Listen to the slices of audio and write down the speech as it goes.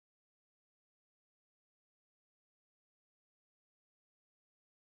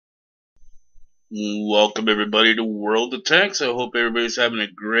Welcome everybody to World of Tanks. I hope everybody's having a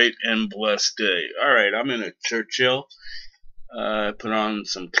great and blessed day. Alright, I'm in a Churchill. Put on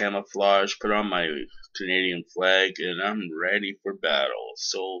some camouflage, put on my Canadian flag, and I'm ready for battle.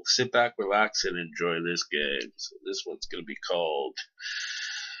 So sit back, relax, and enjoy this game. So this one's going to be called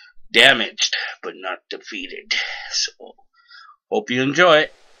Damaged, but not Defeated. So hope you enjoy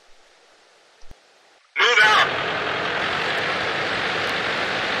it. Move out!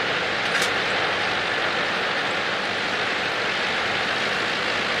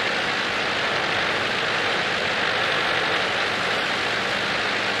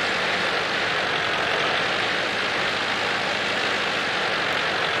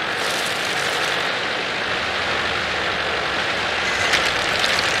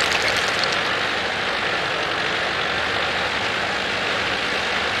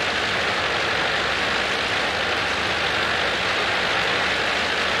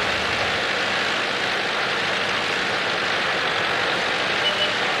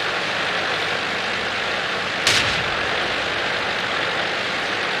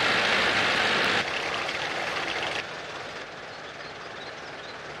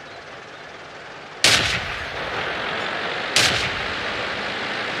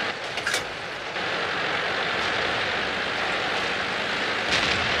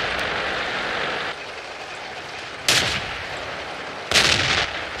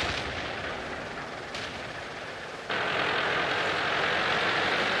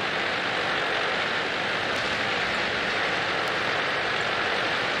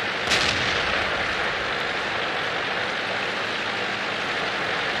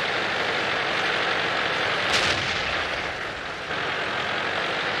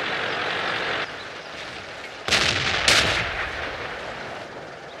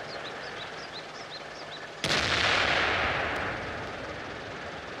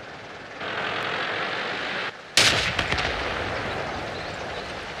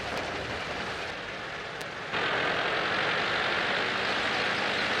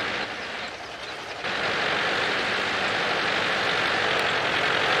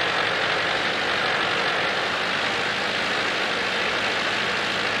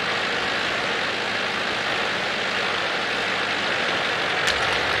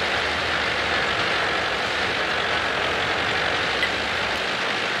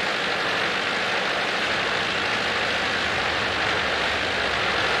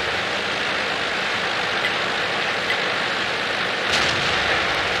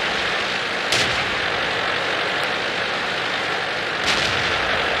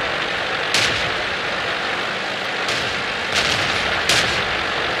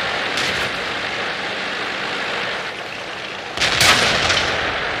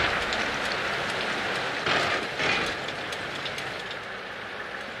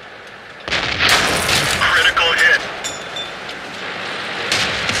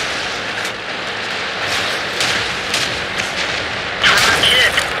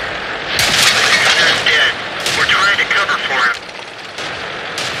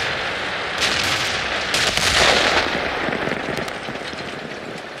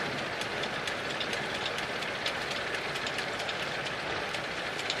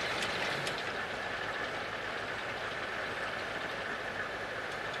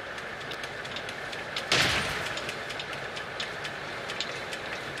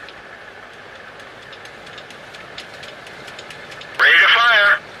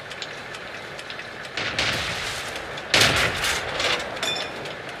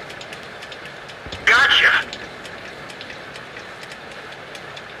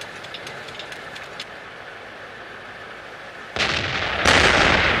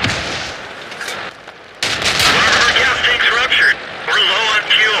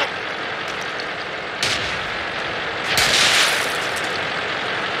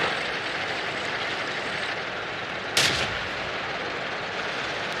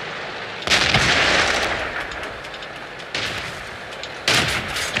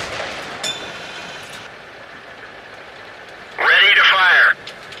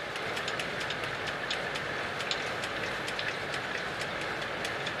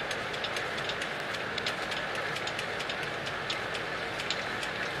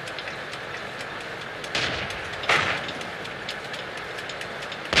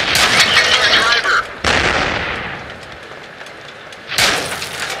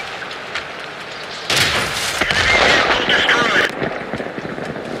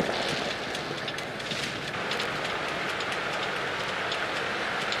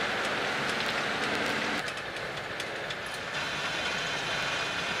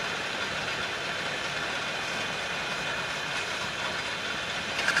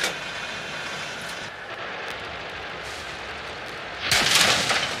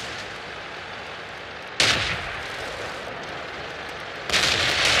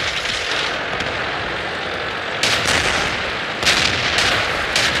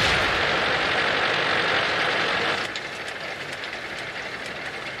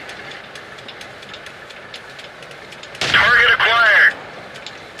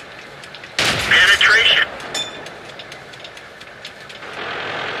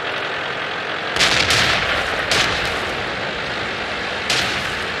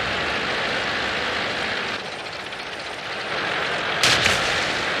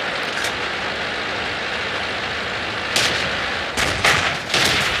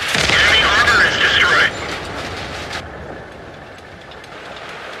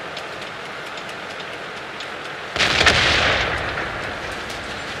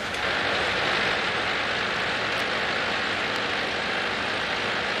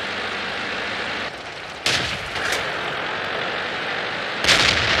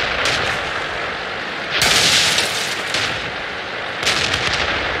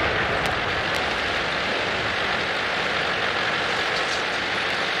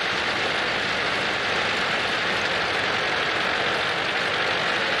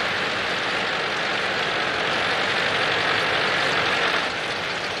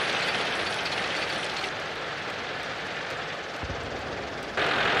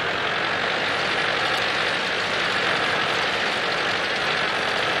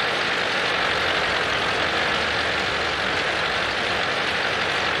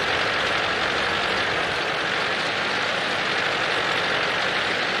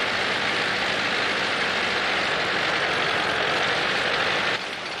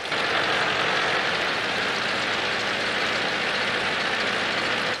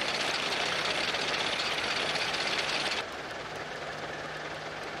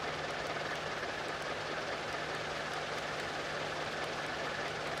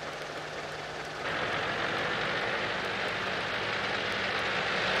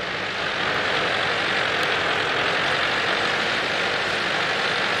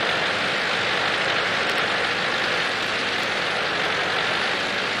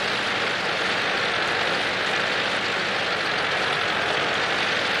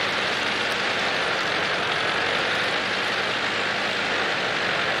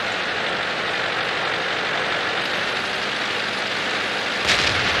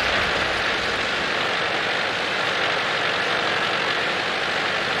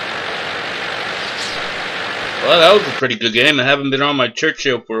 Well, that was a pretty good game. I haven't been on my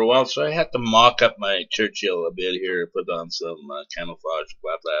Churchill for a while, so I had to mock up my Churchill a bit here. Put on some camouflage,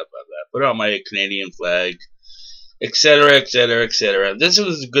 blah blah blah blah. Put on my Canadian flag, etc., etc., etc. This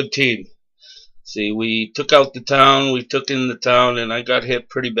was a good team. See, we took out the town, we took in the town, and I got hit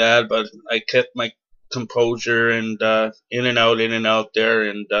pretty bad, but I kept my composure and in and out there,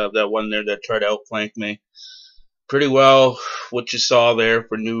 and that one there that tried to outflank me pretty well. What you saw there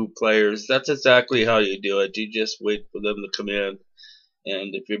for new players, that's exactly how you do it. You just wait for them to come in,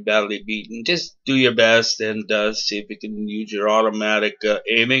 and if you're badly beaten, just do your best and see if you can use your automatic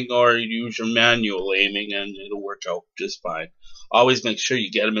aiming or use your manual aiming, and it'll work out just fine. Always make sure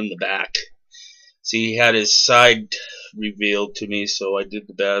you get him in the back. See, he had his side revealed to me, so I did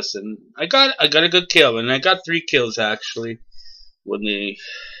the best, and I got a good kill, and I got 3 kills actually when they.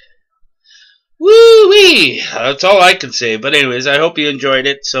 Woo wee! That's all I can say. But anyways, I hope you enjoyed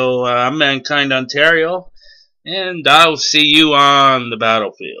it. So I'm Mankind Ontario, and I'll see you on the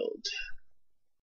battlefield.